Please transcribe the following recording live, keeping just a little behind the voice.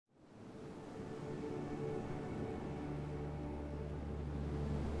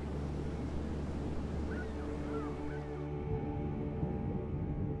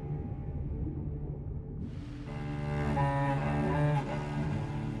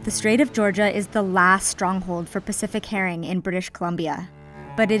The Strait of Georgia is the last stronghold for Pacific herring in British Columbia,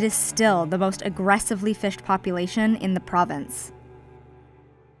 but it is still the most aggressively fished population in the province.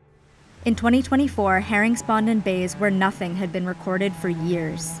 In 2024, herring spawned in bays where nothing had been recorded for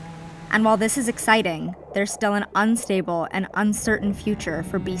years. And while this is exciting, there's still an unstable and uncertain future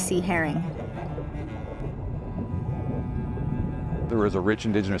for BC herring. There was a rich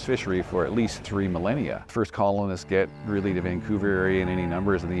Indigenous fishery for at least 3 millennia. First colonists get really to Vancouver area in any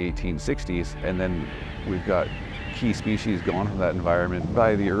numbers in the 1860s, and then we've got key species gone from that environment.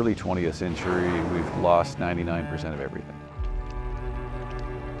 By the early 20th century, we've lost 99% of everything.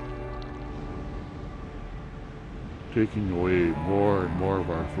 Taking away more and more of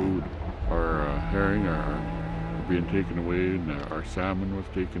our food. Our herring are being taken away, and our salmon was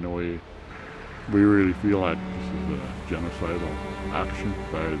taken away. We really feel that this is a genocidal action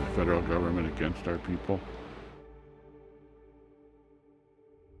by the federal government against our people.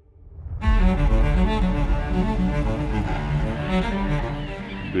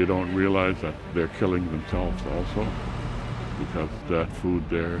 They don't realize that they're killing themselves also, because that food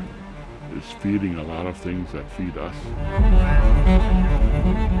there is feeding a lot of things that feed us.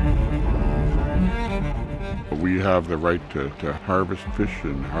 We have the right to harvest fish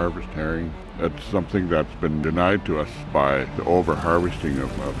and harvest herring. That's something that's been denied to us by the over-harvesting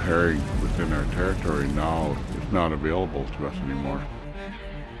of herring within our territory. Now it's not available to us anymore.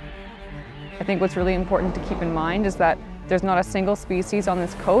 I think what's really important to keep in mind is that there's not a single species on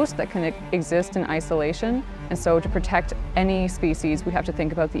this coast that can exist in isolation, and so to protect any species, we have to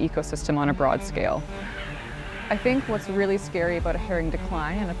think about the ecosystem on a broad scale. I think what's really scary about a herring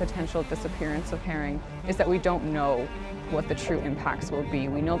decline and a potential disappearance of herring is that we don't know what the true impacts will be.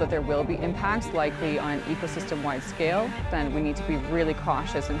 We know that there will be impacts, likely on an ecosystem-wide scale, then we need to be really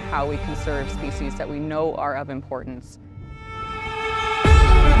cautious in how we conserve species that we know are of importance.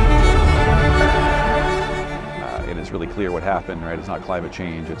 And it's really clear what happened, right? It's not climate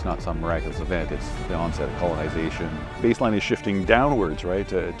change, it's not some miraculous event, it's the onset of colonization. Baseline is shifting downwards, right,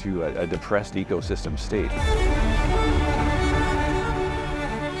 to a depressed ecosystem state.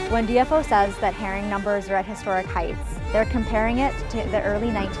 When DFO says that herring numbers are at historic heights, they're comparing it to the early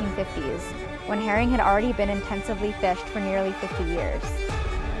 1950s, when herring had already been intensively fished for nearly 50 years.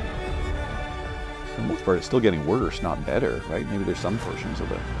 For the most part, it's still getting worse, not better, right? Maybe there's some portions of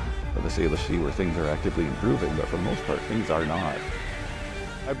the Salish Sea where things are actively improving, but for the most part, things are not.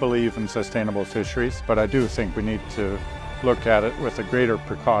 I believe in sustainable fisheries, but I do think we need to look at it with a greater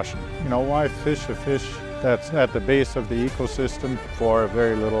precaution. You know, why fish a fish that's at the base of the ecosystem for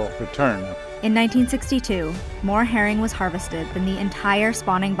very little return? In 1962, more herring was harvested than the entire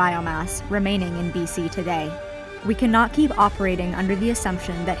spawning biomass remaining in BC today. We cannot keep operating under the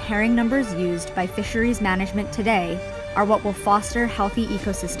assumption that herring numbers used by fisheries management today are what will foster healthy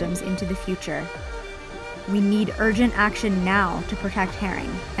ecosystems into the future. We need urgent action now to protect herring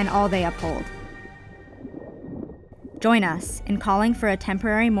and all they uphold. Join us in calling for a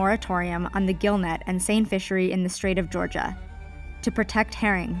temporary moratorium on the gillnet and seine fishery in the Strait of Georgia to protect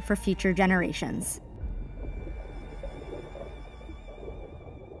herring for future generations.